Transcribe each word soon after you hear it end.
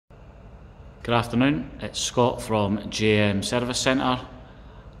Good afternoon, it's Scott from JM Service Centre.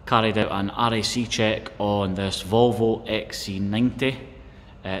 Carried out an RAC check on this Volvo XC90.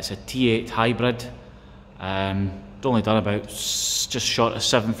 It's a T8 hybrid. Only done about just short of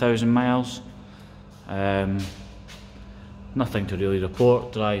 7,000 miles. Nothing to really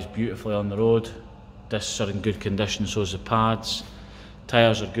report, drives beautifully on the road. Discs are in good condition, so is the pads.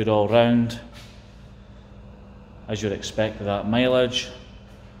 Tyres are good all round, as you'd expect with that mileage.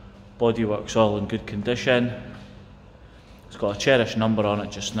 Bodywork's all in good condition. It's got a cherished number on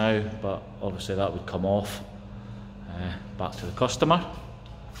it just now, but obviously that would come off. Back to the customer.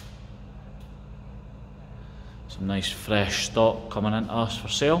 Some nice fresh stock coming into us for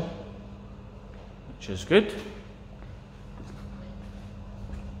sale, which is good.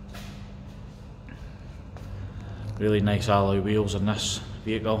 Really nice alloy wheels in this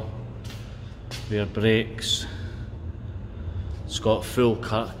vehicle. Rear brakes. It's got full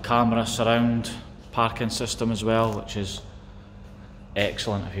camera surround parking system as well, which is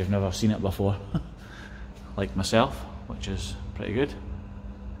excellent if you've never seen it before, like myself, which is pretty good.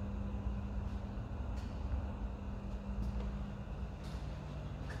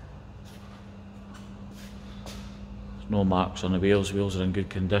 There's no marks on the wheels, wheels are in good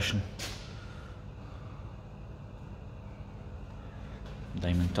condition.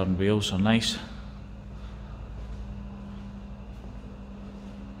 Diamond turn wheels are nice.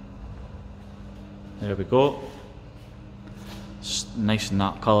 There we go. It's nice in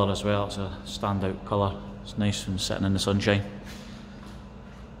that colour as well, it's a standout colour. It's nice when sitting in the sunshine.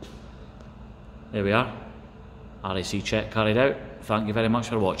 There we are. RAC check carried out. Thank you very much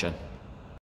for watching.